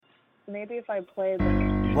maybe if I play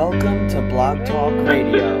the... Welcome to Blog Talk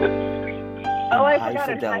Radio. Oh, I High forgot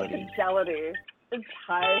fidelity. It's high fidelity. It's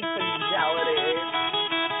high fidelity.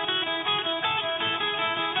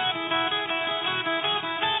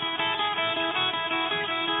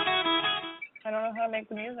 I don't know how to make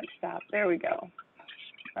the music stop. There we go.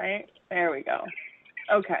 Right? There we go.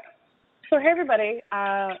 Okay. So, hey, everybody.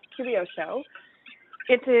 QBO Show.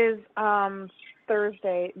 It is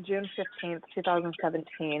Thursday, June 15th,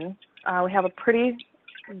 2017. We have a pretty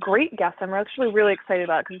great guest. I'm actually really excited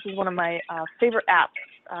about it because this is one of my favorite apps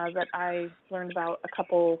that I learned about a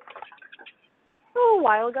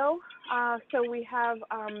while ago. So we have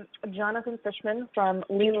Jonathan Fishman from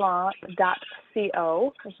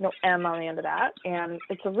leanlaw.co. There's no M on the end of that. And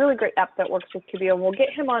it's a really great app that works with QBO. We'll get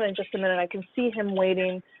him on in just a minute. I can see him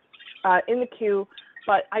waiting in the queue.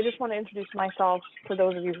 But I just want to introduce myself for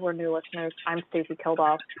those of you who are new listeners. I'm Stacy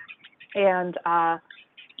Kildoff. And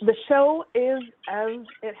the show is, as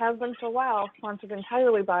it has been for a while, sponsored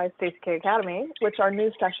entirely by Stacy K Academy, which our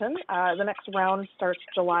new session, the next round starts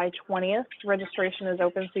July 20th. Registration is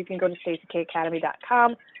open, so you can go to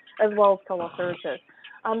stacykacademy.com as well as Kildoff Services.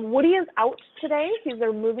 Woody is out today.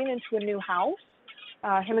 They're moving into a new house.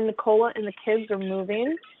 Him and Nicola and the kids are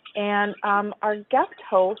moving. And our guest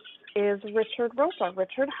host is Richard Ropa.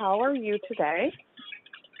 Richard, how are you today?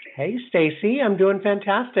 Hey, Stacy. I'm doing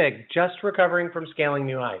fantastic. Just recovering from scaling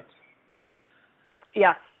new heights.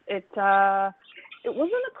 Yes, it wasn't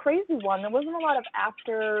a crazy one. There wasn't a lot of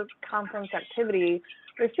after-conference activity.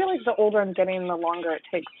 I feel like the older I'm getting, the longer it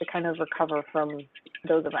takes to kind of recover from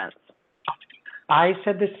those events. I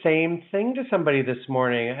said the same thing to somebody this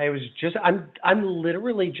morning. I'm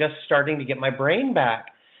literally just starting to get my brain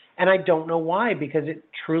back. And I don't know why, because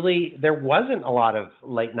there wasn't a lot of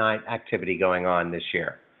late night activity going on this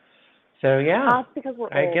year. So yeah, that's because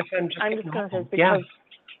we're old. I guess I'm just going to say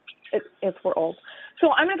because we're old.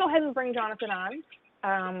 So I'm going to go ahead and bring Jonathan on.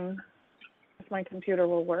 If my computer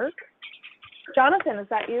will work. Jonathan, is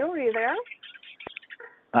that you? Are you there?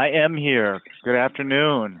 I am here. Good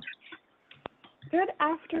afternoon. Good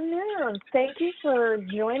afternoon. Thank you for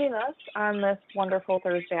joining us on this wonderful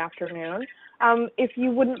Thursday afternoon. If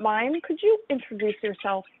you wouldn't mind, could you introduce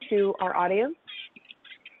yourself to our audience?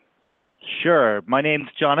 Sure. My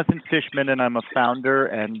name's Jonathan Fishman, and I'm a founder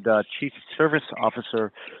and chief service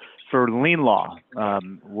officer for Lean Law.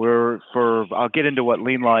 I'll get into what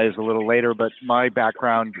Lean Law is a little later, but my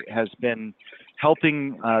background has been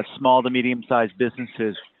helping small to medium-sized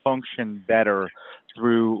businesses function better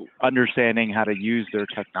through understanding how to use their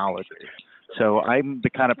technology. So I'm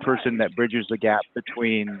the kind of person that bridges the gap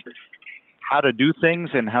between how to do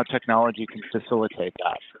things and how technology can facilitate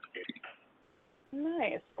that.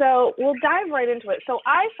 Nice. So we'll dive right into it. So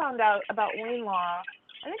I found out about Lean Law,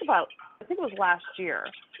 I think it was last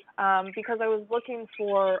year, because I was looking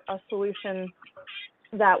for a solution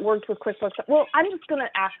that worked with QuickBooks. Well, I'm just going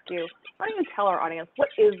to ask you, why don't you tell our audience, what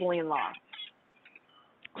is Lean Law?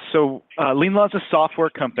 So Lean Law is a software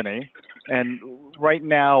company, and right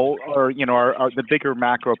now, the bigger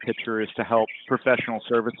macro picture is to help professional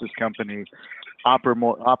services companies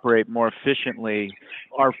operate more efficiently.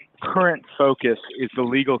 Our current focus is the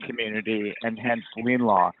legal community, and hence Lean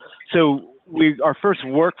Law. So our first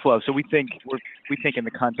workflow. So we think in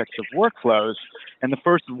the context of workflows, and the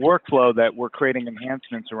first workflow that we're creating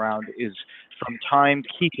enhancements around is from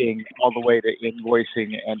timekeeping all the way to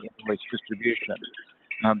invoicing and invoice distribution.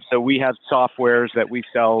 So we have softwares that we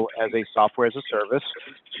sell as a software as a service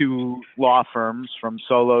to law firms, from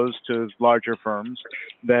solos to larger firms,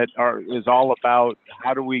 that is all about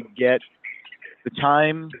how do we get the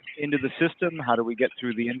time into the system, how do we get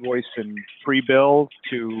through the invoice and pre-bill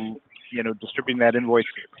to distributing that invoice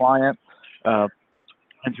to the client, and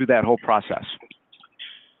through that whole process.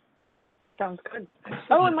 Sounds good.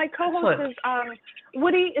 Oh, and my co-host is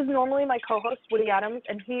Woody is normally my co-host, Woody Adams,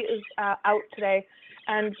 and he is out today.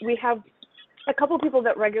 And we have a couple of people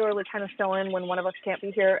that regularly kind of fill in when one of us can't be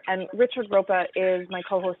here. And Richard Ropa is my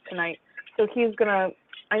co-host tonight. So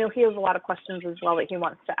I know he has a lot of questions as well that he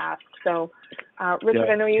wants to ask. So, Richard,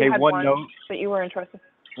 I know you had one that you were interested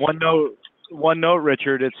in. One note,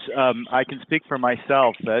 Richard, it's I can speak for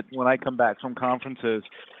myself that when I come back from conferences,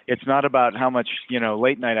 it's not about how much,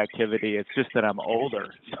 late night activity. It's just that I'm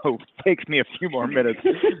older. So it takes me a few more minutes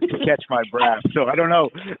to catch my breath. So I don't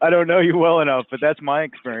know you well enough, but that's my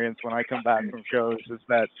experience when I come back from shows is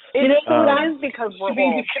that it is because we're old.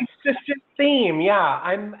 The consistent theme. Yeah.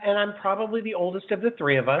 I'm probably the oldest of the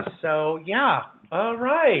three of us. So yeah. All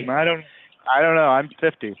right. I don't know. I'm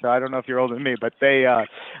 50, so I don't know if you're older than me. But I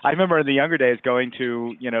remember in the younger days going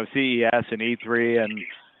to, CES and E3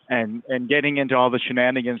 and getting into all the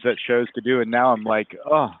shenanigans that shows to do. And now I'm like,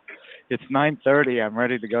 oh, it's 9:30. I'm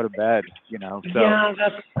ready to go to bed. So Yeah,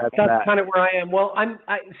 that's that. kind of where I am. Well,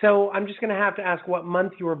 so I'm just going to have to ask what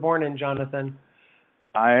month you were born in, Jonathan.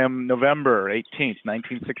 I am November 18th,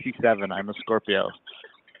 1967. I'm a Scorpio.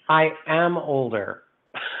 I am older.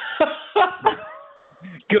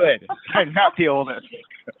 Good. I'm not the oldest.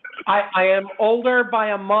 I am older by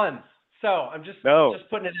a month. So I'm just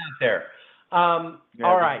putting it out there. All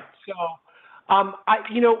right. So,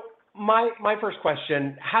 my first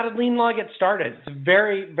question: how did Lean Law get started? It's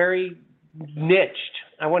very, very niched.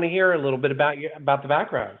 I want to hear a little bit about the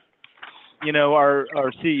background. Our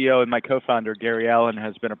CEO and my co-founder, Gary Allen,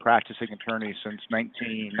 has been a practicing attorney since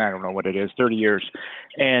 30 years.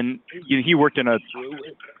 And he worked in a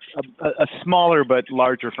smaller but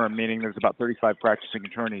larger firm, meaning there's about 35 practicing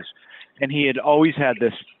attorneys. And he had always had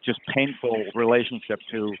this just painful relationship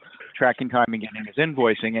to tracking time and getting his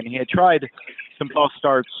invoicing. And he had tried some false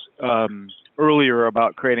starts earlier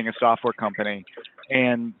about creating a software company.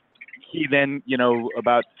 And he then,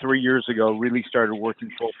 about 3 years ago, really started working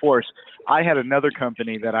full force. I had another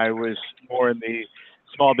company that I was more in the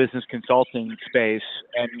small business consulting space,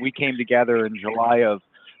 and we came together in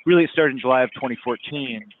it started in July of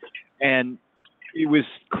 2014. And it was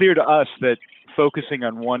clear to us that focusing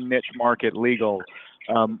on one niche market, legal,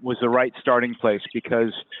 was the right starting place,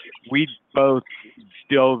 because we both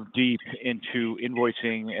dove deep into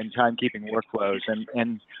invoicing and timekeeping workflows,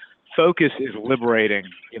 and focus is liberating.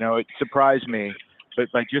 It surprised me, but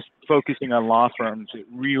by just focusing on law firms, it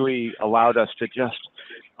really allowed us to just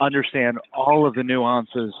understand all of the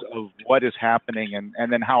nuances of what is happening,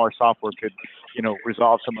 and then how our software could,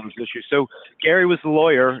 resolve some of those issues. So Gary was the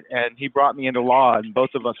lawyer, and he brought me into law, and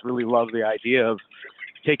both of us really love the idea of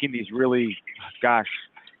taking these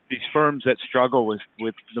these firms that struggle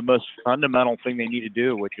with the most fundamental thing they need to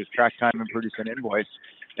do, which is track time and produce an invoice,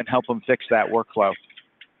 and help them fix that workflow.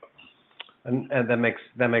 And that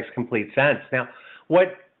makes complete sense. Now,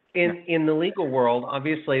 what in the legal world,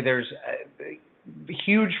 obviously there's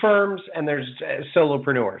huge firms and there's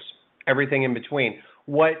solopreneurs, everything in between.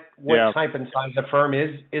 What type and size of firm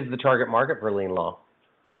is the target market for Lean Law?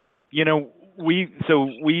 We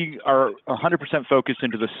are 100% focused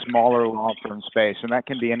into the smaller law firm space, and that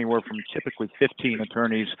can be anywhere from typically 15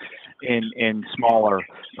 attorneys in smaller.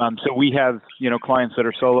 So we have, clients that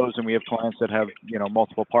are solos, and we have clients that have,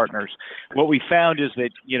 multiple partners. What we found is that,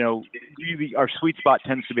 really our sweet spot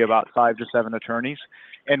tends to be about 5 to 7 attorneys,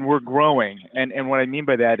 and we're growing. And what I mean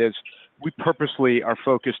by that is we purposely are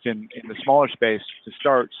focused in the smaller space to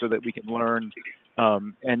start, so that we can learn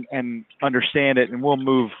and understand it, and we'll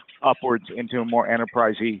move upwards into a more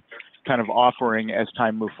enterprisey kind of offering as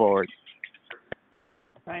time moves forward.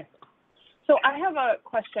 Right. So I have a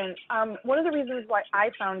question. One of the reasons why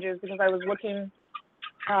I found you is because I was looking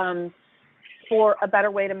for a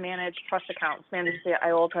better way to manage trust accounts, manage the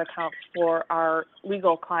IOLTA accounts for our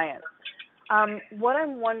legal clients. What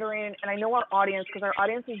I'm wondering, and I know our audience, because our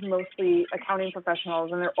audience is mostly accounting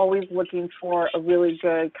professionals, and they're always looking for a really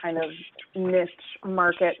good kind of niche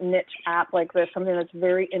app like this, something that's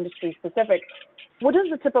very industry specific. What is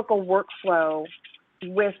the typical workflow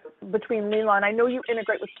between Lean Law? And I know you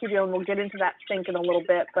integrate with QBO, and we'll get into that sync in a little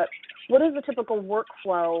bit, but what does the typical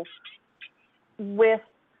workflow with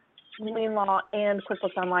Lean Law and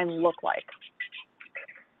QuickBooks Online look like?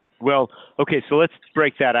 Well, okay, so let's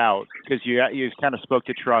break that out, because you kind of spoke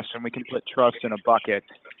to trust, and we can put trust in a bucket,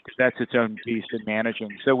 because that's its own beast in managing.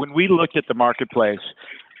 So when we looked at the marketplace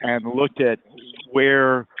and looked at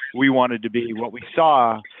where we wanted to be, what we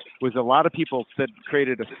saw was a lot of people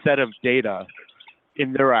created a set of data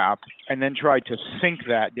in their app and then tried to sync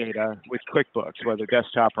that data with QuickBooks, whether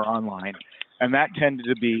desktop or online, and that tended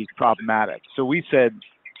to be problematic. So we said,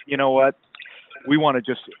 you know what? We want to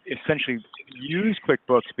just essentially use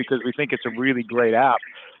QuickBooks because we think it's a really great app,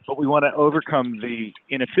 but we want to overcome the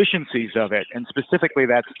inefficiencies of it. And specifically,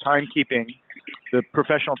 that's timekeeping. The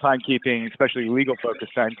professional timekeeping, especially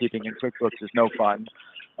legal-focused timekeeping in QuickBooks, is no fun.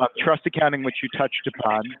 Trust accounting, which you touched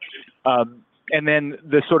upon. And then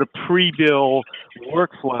the sort of pre-bill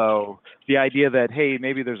workflow, the idea that, hey,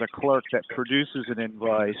 maybe there's a clerk that produces an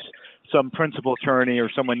invoice, some principal attorney or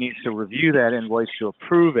someone needs to review that invoice to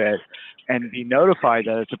approve it and be notified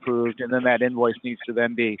that it's approved, and then that invoice needs to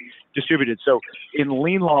then be distributed. So in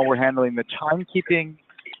Lean Law, we're handling the timekeeping,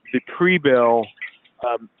 the pre-bill,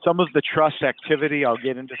 some of the trust activity. I'll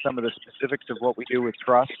get into some of the specifics of what we do with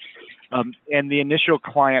trust, and the initial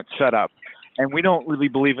client setup. And we don't really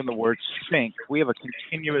believe in the word sync. We have a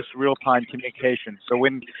continuous real-time communication. So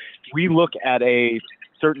when we look at a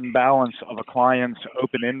certain balance of a client's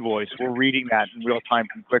open invoice, we're reading that in real time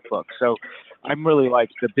from QuickBooks. So I'm really like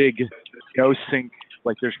the big no sync,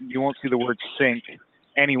 like you won't see the word sync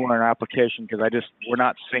anywhere in our application because we're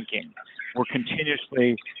not syncing. We're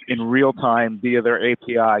continuously in real time via their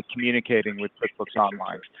API communicating with QuickBooks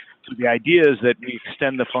Online. So the idea is that we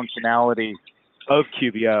extend the functionality of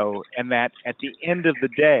QBO and that at the end of the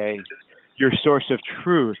day, your source of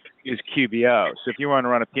truth is QBO. So if you want to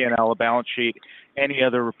run a P&L, a balance sheet, any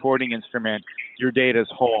other reporting instrument, your data is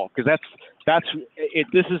whole. Because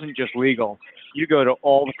this isn't just legal. You go to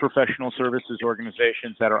all the professional services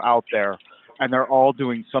organizations that are out there, and they're all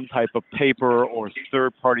doing some type of paper or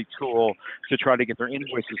third-party tool to try to get their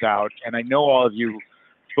invoices out. And I know all of you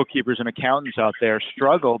bookkeepers and accountants out there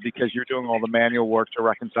struggle because you're doing all the manual work to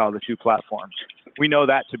reconcile the two platforms. We know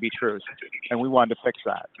that to be true, and we wanted to fix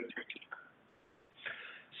that.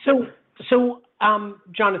 So,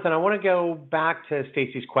 Jonathan, I want to go back to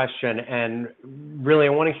Stacy's question, and really I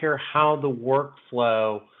want to hear how the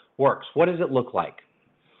workflow works. What does it look like?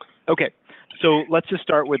 Okay, so let's just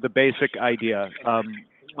start with the basic idea.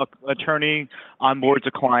 Attorney onboards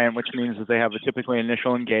a client, which means that they have a typically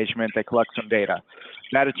initial engagement, they collect some data.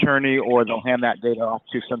 That attorney, or they'll hand that data off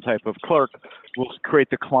to some type of clerk, will create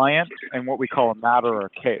the client and what we call a matter or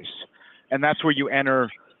a case. And that's where you enter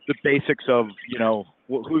the basics of,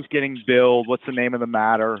 who's getting billed, what's the name of the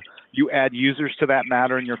matter. You add users to that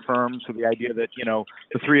matter in your firm, so the idea that,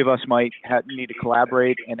 the three of us might need to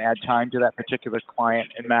collaborate and add time to that particular client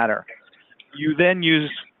and matter. You then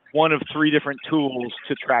use one of three different tools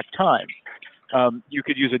to track time. You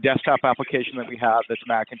could use a desktop application that we have that's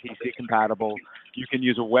Mac and PC compatible. You can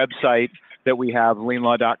use a website that we have,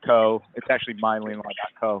 lienlaw.co. It's actually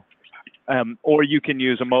mylienlaw.co. Or you can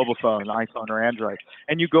use a mobile phone, iPhone or Android,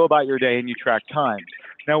 and you go about your day and you track time.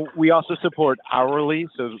 Now, we also support hourly,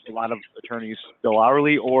 so a lot of attorneys bill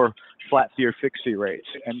hourly, or flat fee or fixed fee rates.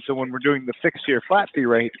 And so when we're doing the fixed fee or flat fee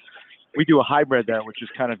rate, we do a hybrid there, which is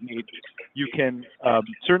kind of neat. You can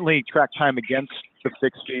certainly track time against the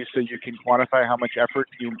fixed fee, so you can quantify how much effort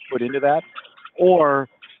you put into that, or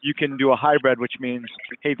you can do a hybrid, which means,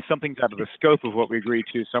 hey, something's out of the scope of what we agreed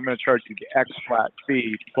to, so I'm going to charge you the X flat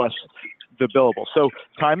fee plus the billable. So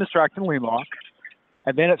time is tracked in lien law,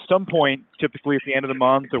 and then at some point, typically at the end of the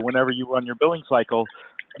month or whenever you run your billing cycle,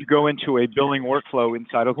 you go into a billing workflow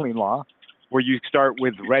inside of lien law, where you start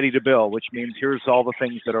with ready to bill, which means here's all the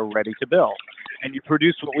things that are ready to bill. And you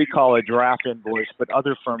produce what we call a draft invoice, but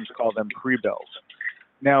other firms call them pre-bills.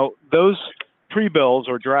 Now, those pre-bills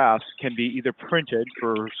or drafts can be either printed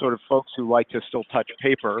for sort of folks who like to still touch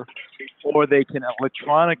paper, or they can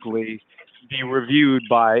electronically be reviewed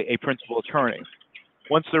by a principal attorney.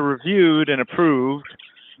 Once they're reviewed and approved,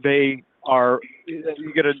 the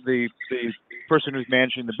person who's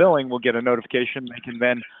managing the billing will get a notification. They can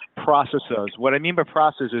then process those. What I mean by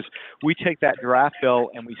process is we take that draft bill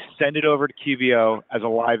and we send it over to QBO as a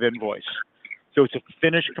live invoice. So it's a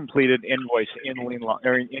finished, completed invoice in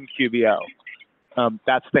QBO.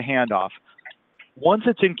 That's the handoff. Once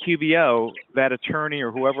it's in QBO, that attorney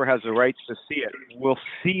or whoever has the rights to see it will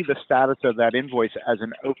see the status of that invoice as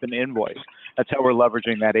an open invoice. That's how we're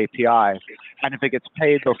leveraging that API. And if it gets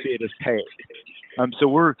paid, they'll see it as paid. So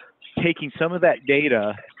we're taking some of that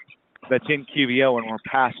data that's in QBO and we're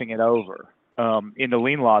passing it over into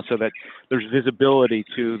lien law so that there's visibility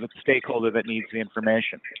to the stakeholder that needs the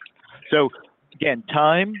information. So again,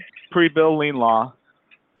 time, pre-bill lien law,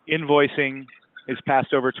 invoicing is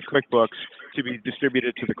passed over to QuickBooks to be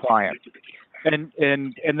distributed to the client. And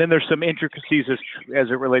then there's some intricacies as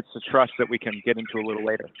it relates to trust that we can get into a little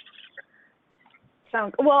later.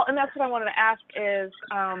 Sounds well, and that's what I wanted to ask is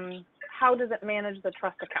how does it manage the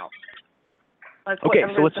trust account? Okay,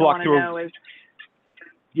 so let's walk through.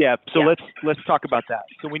 Let's talk about that.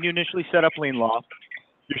 So when you initially set up lien law,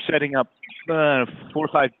 you're setting up 4 or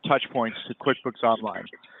 5 touch points to QuickBooks Online.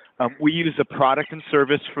 We use the product and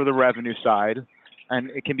service for the revenue side, and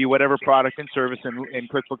it can be whatever product and service in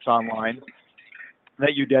QuickBooks Online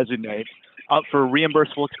that you designate. For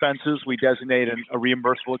reimbursable expenses, we designate a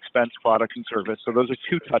reimbursable expense product and service. So those are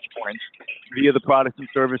 2 touch points via the product and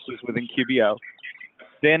services within QBO.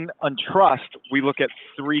 Then on trust, we look at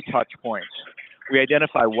 3 touch points. We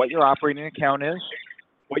identify what your operating account is,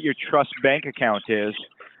 what your trust bank account is,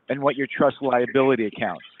 and what your trust liability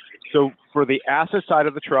account. So for the asset side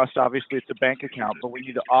of the trust, obviously it's a bank account, but we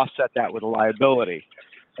need to offset that with a liability.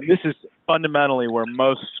 And this is fundamentally where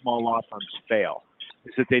most small law firms fail,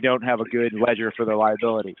 is that they don't have a good ledger for their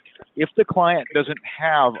liability. If the client doesn't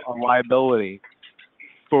have a liability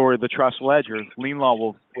for the trust ledger, lien law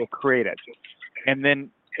will create it. And then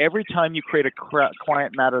every time you create a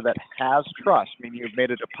client matter that has trust, meaning you've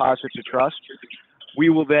made a deposit to trust, we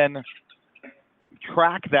will then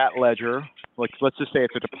track that ledger. Like, let's just say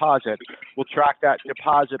it's a deposit. We'll track that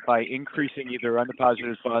deposit by increasing either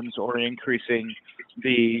undeposited funds or increasing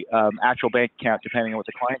the actual bank account, depending on what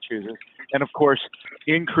the client chooses, and of course,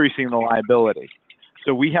 increasing the liability.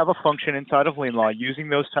 So we have a function inside of lien law using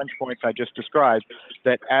those touch points I just described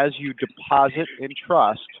that as you deposit in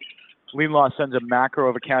trust, lien law sends a macro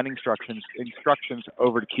of accounting instructions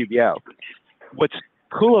over to QBO. What's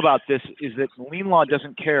cool about this is that lien law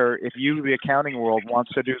doesn't care if you, the accounting world,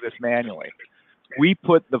 wants to do this manually. We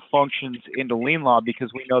put the functions into lien law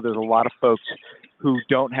because we know there's a lot of folks who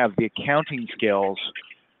don't have the accounting skills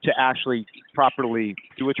to actually properly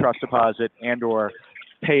do a trust deposit and or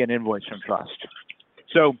pay an invoice from trust.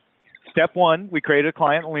 So step one, we created a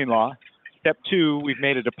client in lien law. Step two, we've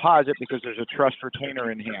made a deposit because there's a trust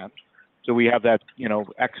retainer in hand. So we have that,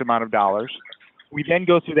 X amount of dollars. We then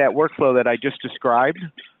go through that workflow that I just described,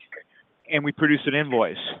 and we produce an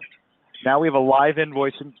invoice. Now we have a live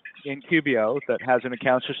invoice in QBO that has an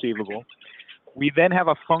accounts receivable. We then have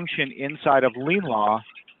a function inside of lien law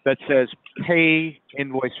that says pay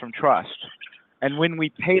invoice from trust. And when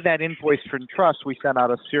we pay that invoice from trust, we send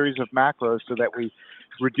out a series of macros so that we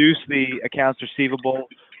reduce the accounts receivable,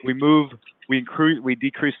 we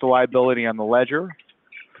decrease the liability on the ledger.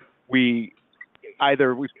 We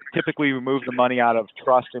typically remove the money out of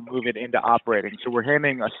trust and move it into operating. So we're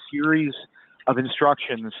handing a series of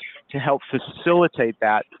instructions to help facilitate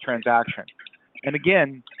that transaction. And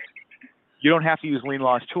again, you don't have to use lien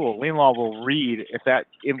law's tool. Lien law will read if that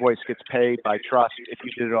invoice gets paid by trust if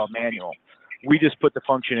you did it all manual. We just put the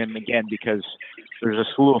function in again because there's a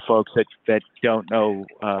slew of folks that don't know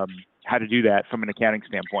how to do that from an accounting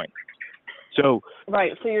standpoint. So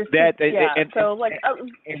right. So you're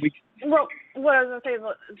well, what I was going to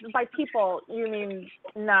say is, by people, you mean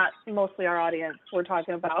not mostly our audience. We're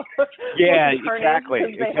talking about yeah,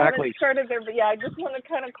 exactly. They haven't started there, but yeah, I just want to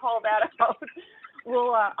kind of call that out.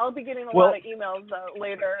 We'll I'll be getting a lot of emails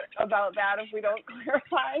later about that if we don't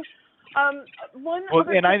clarify. One other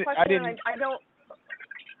question, I don't.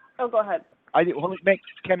 Oh, go ahead.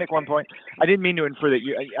 Can I make one point? I didn't mean to infer that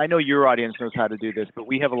I know your audience knows how to do this, but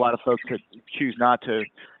we have a lot of folks that choose not to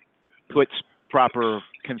put proper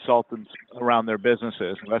consultants around their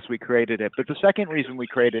businesses unless we created it. But the second reason we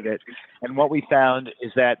created it, and what we found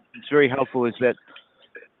is that it's very helpful, is that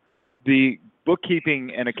the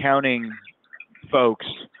bookkeeping and accounting folks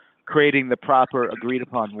creating the proper agreed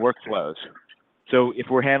upon workflows. So if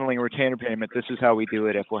we're handling a retainer payment, this is how we do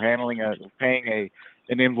it. If we're paying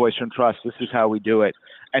an invoice from trust, this is how we do it.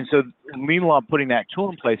 And so lien law putting that tool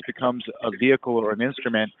in place becomes a vehicle or an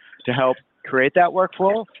instrument to help create that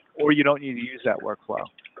workflow, or you don't need to use that workflow.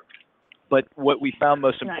 But what we found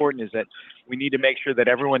most important is that we need to make sure that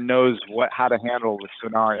everyone knows how to handle the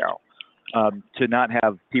scenario, to not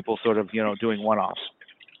have people sort of, doing one-offs.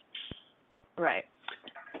 Right.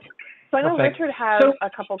 So I know Richard has a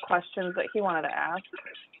couple questions that he wanted to ask.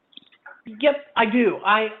 Yep, I do.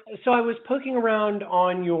 So I was poking around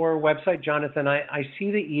on your website, Jonathan. I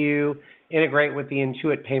see that you integrate with the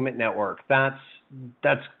Intuit Payment Network. That's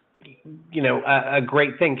a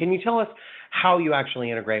great thing. Can you tell us how you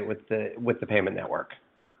actually integrate with the payment network?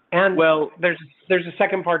 And there's a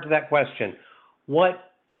second part to that question.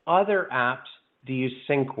 What other apps do you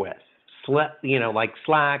sync with? Like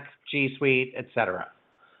Slack, G Suite, etc.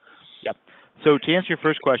 Yep. So to answer your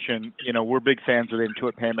first question, we're big fans of the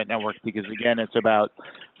Intuit Payment Network because, again, it's about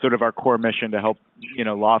sort of our core mission to help,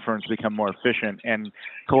 law firms become more efficient, and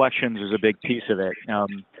collections is a big piece of it.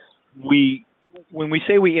 When we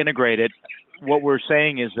say we integrate it, what we're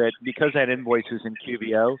saying is that because that invoice is in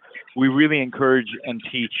QBO, we really encourage and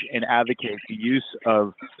teach and advocate the use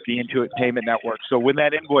of the Intuit Payment Network. So when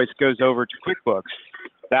that invoice goes over to QuickBooks,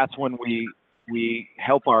 that's when we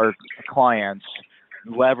help our clients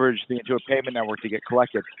leverage the Intuit Payment Network to get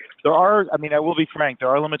collected. I will be frank, there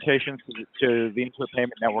are limitations to the Intuit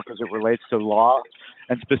Payment Network as it relates to law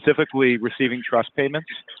and specifically receiving trust payments.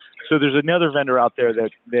 So there's another vendor out there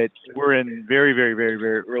that we're in very, very, very,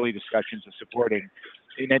 very early discussions of supporting,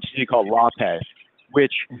 an entity called LawPay,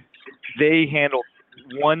 which they handle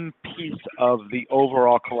one piece of the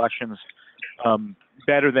overall collections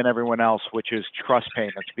better than everyone else, which is trust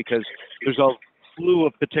payments, because there's a slew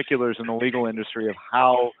of particulars in the legal industry of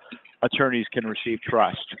how attorneys can receive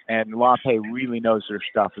trust, and LawPay really knows their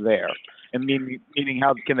stuff there. And meaning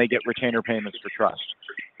how can they get retainer payments for trust?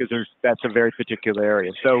 Because that's a very particular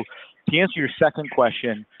area. So to answer your second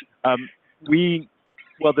question, we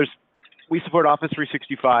support Office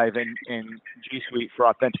 365 and G Suite for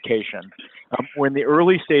authentication. We're in the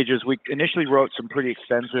early stages. We initially wrote some pretty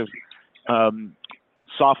extensive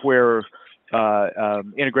software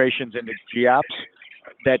integrations into GApps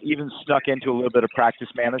that even snuck into a little bit of practice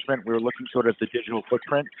management. We were looking sort of at the digital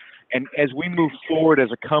footprint. And as we move forward as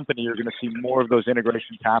a company, you're going to see more of those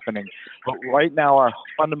integrations happening. But right now, our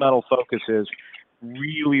fundamental focus is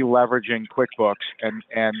really leveraging QuickBooks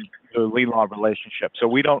and the Lean Law relationship. So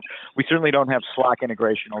we certainly don't have Slack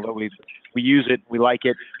integration, although we use it, we like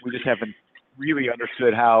it. We just haven't really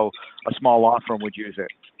understood how a small law firm would use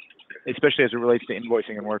it, especially as it relates to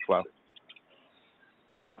invoicing and workflow.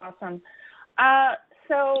 Awesome.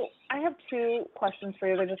 So I have two questions for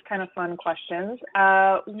you. They're just kind of fun questions.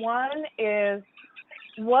 One is,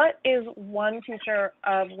 what is one feature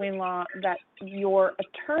of Lean Law that your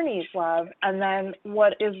attorneys love? And then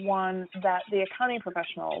what is one that the accounting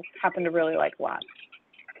professionals happen to really like a lot?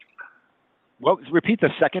 Well, repeat the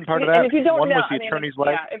second part of that. And if you don't one know, was the attorneys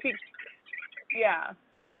like. Yeah.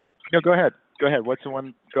 No, go ahead. What's the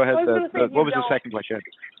one? Go ahead. What was the second question?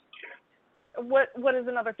 What is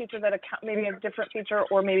another feature that maybe a different feature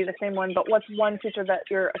or maybe the same one, but what's one feature that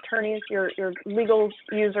your attorneys, your legal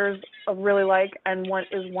users really like, and what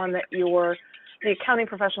is one that the accounting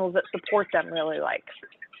professionals that support them really like?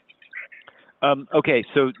 Okay,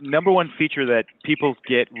 so number one feature that people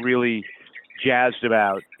get really jazzed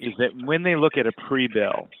about is that when they look at a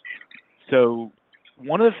pre-bill, so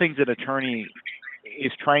one of the things that attorney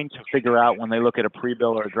is trying to figure out when they look at a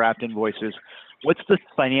pre-bill or a draft invoice is, what's the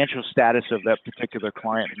financial status of that particular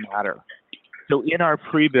client matter? So in our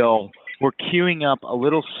pre-bill, we're queuing up a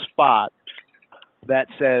little spot that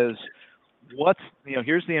says,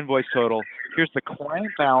 here's the invoice total, here's the client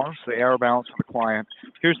balance, the AR balance for the client,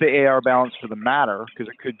 here's the AR balance for the matter,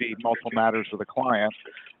 because it could be multiple matters for the client,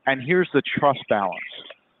 and here's the trust balance.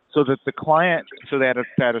 So that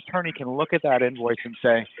that attorney can look at that invoice and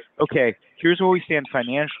say, okay, here's where we stand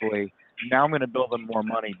financially. Now I'm going to bill them more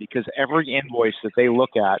money, because every invoice that they look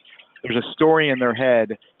at, there's a story in their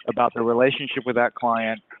head about their relationship with that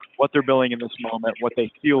client, what they're billing in this moment, what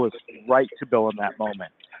they feel is right to bill in that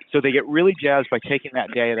moment. So they get really jazzed by taking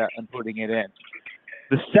that data and putting it in.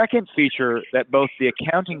 The second feature that both the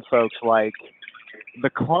accounting folks like, the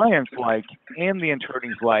clients like, and the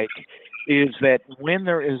attorneys like is that when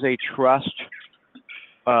there is a trust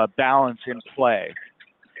balance in play,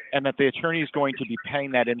 and that the attorney is going to be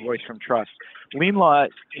paying that invoice from trust, Lean Law,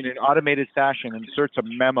 in an automated fashion, inserts a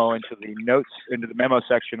memo into the memo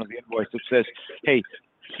section of the invoice that says, hey,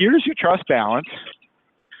 here's your trust balance,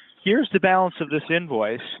 here's the balance of this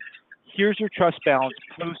invoice, here's your trust balance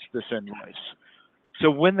post this invoice.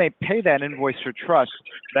 So when they pay that invoice for trust,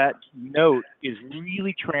 that note is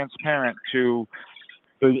really transparent to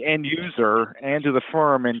the end user and to the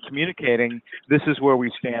firm in communicating, this is where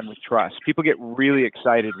we stand with trust. People get really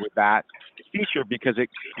excited with that feature because it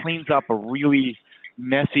cleans up a really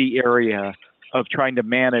messy area of trying to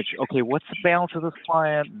manage, okay, what's the balance of this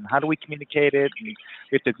client and how do we communicate it? And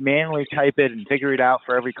we have to manually type it and figure it out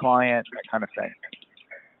for every client, that kind of thing.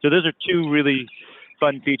 So those are two really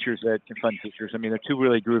fun features they're two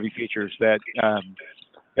really groovy features that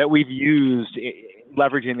we've used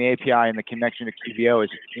leveraging the API and the connection to QBO is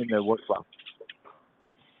in the workflow.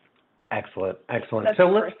 Excellent. That's So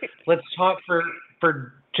great. let's talk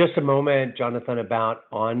for just a moment, Jonathan, about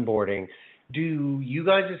onboarding. Do you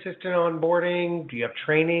guys assist in onboarding? Do you have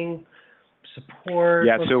training, support?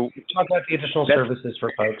 Yeah, Let's so talk about the additional services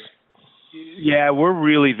for folks. Yeah, we're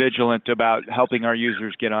really vigilant about helping our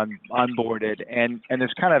users get onboarded, and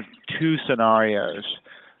there's kind of two scenarios.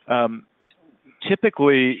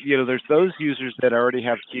 Typically, there's those users that already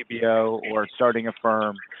have QBO or starting a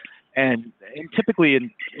firm, and typically in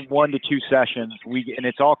 1 to 2 sessions, and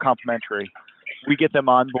it's all complimentary, we get them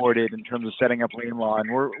onboarded in terms of setting up Lean Law, and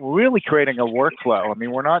we're really creating a workflow. I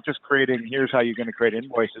mean, we're not just creating, here's how you're going to create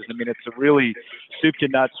invoices. I mean, it's a really soup to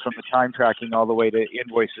nuts from the time tracking all the way to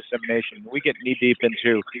invoice dissemination. We get knee deep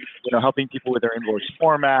into, helping people with their invoice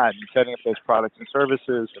format and setting up those products and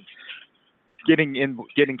services and getting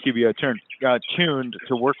QBO tuned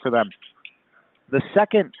to work for them. The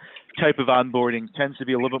second type of onboarding tends to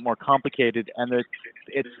be a little bit more complicated, and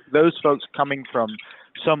it's those folks coming from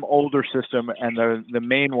some older system, and the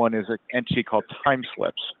main one is an entity called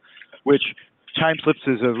TimeSlips, which TimeSlips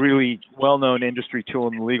is a really well-known industry tool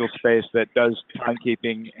in the legal space that does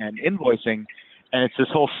timekeeping and invoicing, and it's this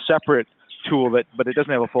whole separate tool but it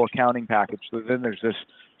doesn't have a full accounting package. So then there's this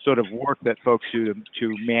sort of work that folks do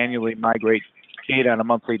to manually migrate data on a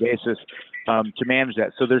monthly basis to manage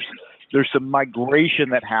that. So there's some migration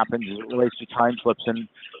that happens as it relates to TimeSlips, and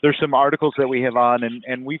there's some articles that we have on,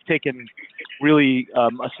 and we've taken really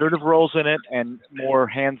assertive roles in it and more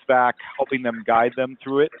hands back, helping them guide them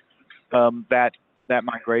through it, that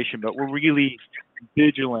migration. But we're really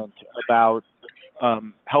vigilant about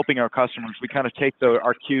helping our customers. We kind of take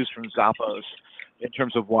our cues from Zappos in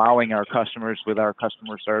terms of wowing our customers with our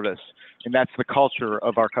customer service, and that's the culture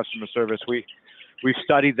of our customer service. We've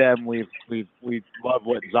studied them. We love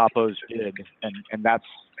what Zappos did, and that's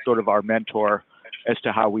sort of our mentor as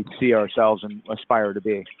to how we see ourselves and aspire to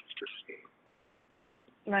be.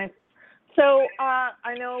 Nice. So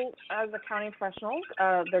I know as accounting professionals,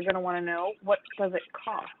 they're going to want to know, what does it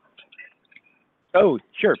cost? Oh,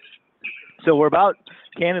 sure. So we have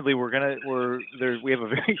a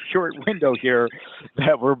very short window here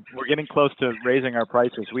that we're getting close to raising our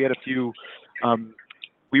prices. We had a few,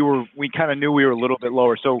 we kind of knew we were a little bit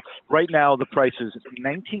lower. So right now the price is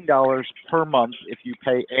 $19 per month if you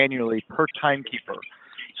pay annually per timekeeper.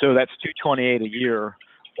 So that's $228 a year,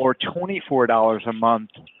 or $24 a month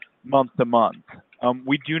to month.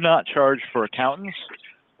 We do not charge for accountants.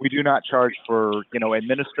 We do not charge for,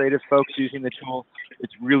 administrative folks using the tool.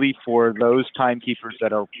 It's really for those timekeepers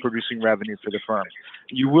that are producing revenue for the firm.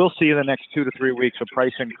 You will see in the next 2 to 3 weeks a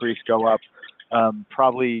price increase go up,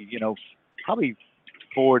 probably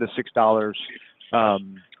 $4 to $6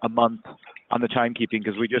 a month on the timekeeping,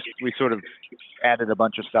 because we sort of added a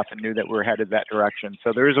bunch of stuff and knew that we're headed that direction.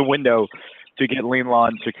 So there is a window to get lien law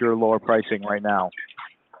and secure lower pricing right now.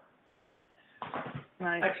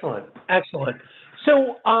 Nice. Excellent.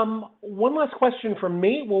 So one last question from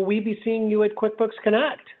me. Will we be seeing you at QuickBooks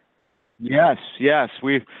Connect? Yes.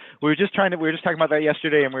 We were just talking about that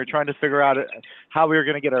yesterday, and we were trying to figure out how we were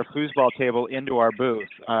going to get our foosball table into our booth.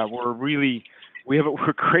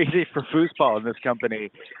 We're crazy for foosball in this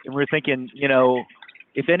company, and we're thinking,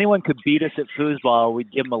 if anyone could beat us at foosball,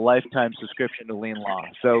 we'd give them a lifetime subscription to lien law.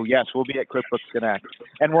 So yes, we'll be at QuickBooks Connect,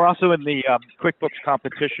 and we're also in the QuickBooks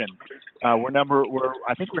competition. I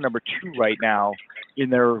think we're number 2 right now in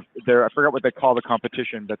their I forgot what they call the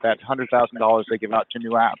competition, but that $100,000 they give out to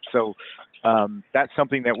new apps. So that's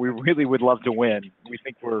something that we really would love to win. We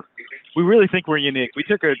really think we're unique. We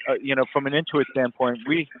took from an Intuit standpoint,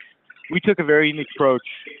 we took a very unique approach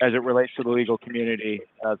as it relates to the legal community,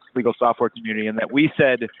 legal software community, in that we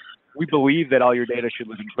said we believe that all your data should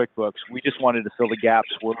live in QuickBooks. We just wanted to fill the gaps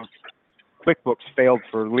where QuickBooks failed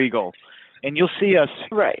for legal. And you'll see us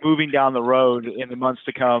moving down the road in the months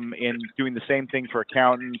to come in doing the same thing for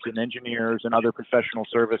accountants and engineers and other professional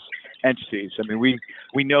service entities. I mean, we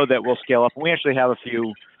know that we'll scale up. And we actually have a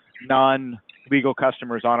few non-legal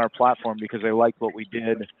customers on our platform because they liked what we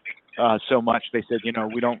did so much. They said, we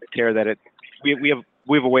don't care that we have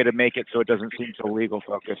a way to make it so it doesn't seem so legal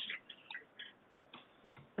focused.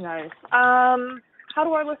 Nice. How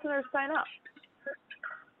do our listeners sign up?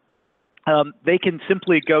 They can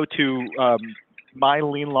simply go to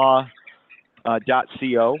myleanlaw.co,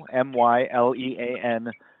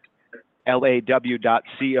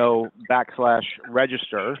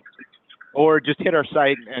 myleanlaw.co/register, or just hit our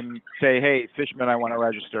site and say, hey, Fishman, I want to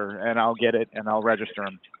register, and I'll get it and I'll register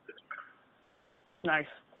them. Nice.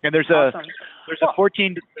 And there's awesome. a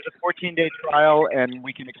 14-day trial, and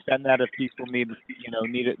we can extend that if people need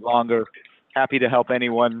it longer. Happy to help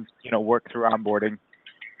anyone work through onboarding.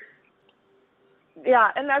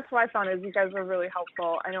 Yeah, and that's what I found is you guys were really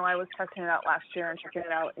helpful. I know I was testing it out last year and checking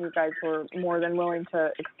it out, and you guys were more than willing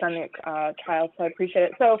to extend the trial, so I appreciate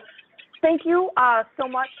it. So thank you so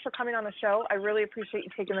much for coming on the show. I really appreciate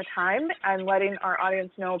you taking the time and letting our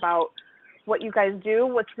audience know about what you guys do.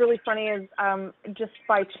 What's really funny is just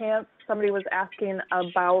by chance, somebody was asking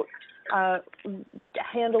about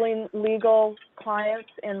handling legal clients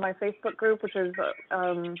in my Facebook group, which is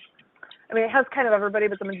it has kind of everybody,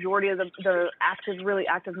 but the majority of the really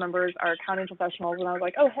active members are accounting professionals. And I was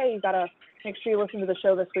like, oh, hey, you got to make sure you listen to the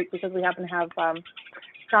show this week because we happen to have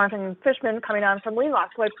Jonathan Fishman coming on from Lien Law.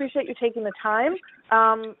 So I appreciate you taking the time.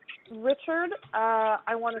 Richard,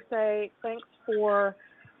 I want to say thanks for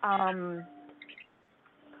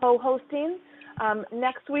co-hosting.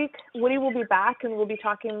 Next week, Woody will be back and we'll be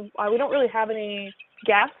talking. We don't really have any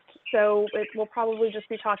guests, so we'll probably just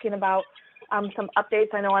be talking about some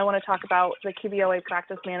updates. I know I want to talk about the QBOA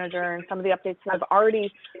Practice Manager and some of the updates that have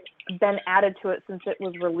already been added to it since it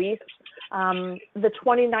was released. The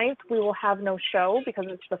 29th, we will have no show because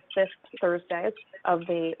it's the 5th Thursday of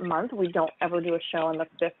the month. We don't ever do a show on the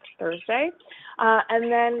 5th Thursday.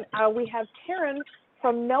 And then we have Karen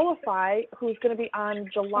from Notify, who's going to be on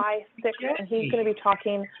July 6th, and he's going to be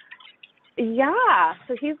talking. Yeah,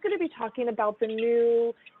 so he's going to be talking about the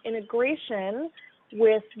new integration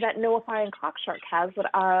with that Notify and Clockshark has that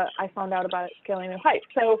I found out about at Scaling New Heights.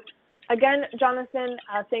 So Again, Jonathan,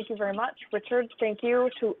 thank you very much. Richard, thank you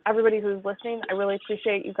to everybody who's listening. I really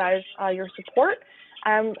appreciate you guys, your support.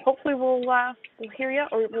 Hopefully we'll hear you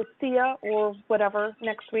or we'll see you or whatever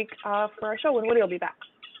next week for our show when Woody will be back.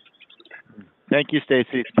 Thank you,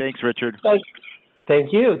 Stacy. Thanks, Richard.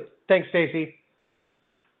 Thank you. Thanks, Stacy.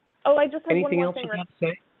 Oh, I just have Anything one more else thing. you want to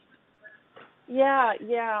say? Yeah.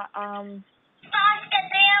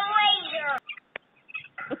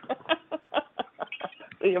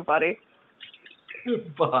 See you, buddy.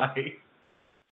 Goodbye.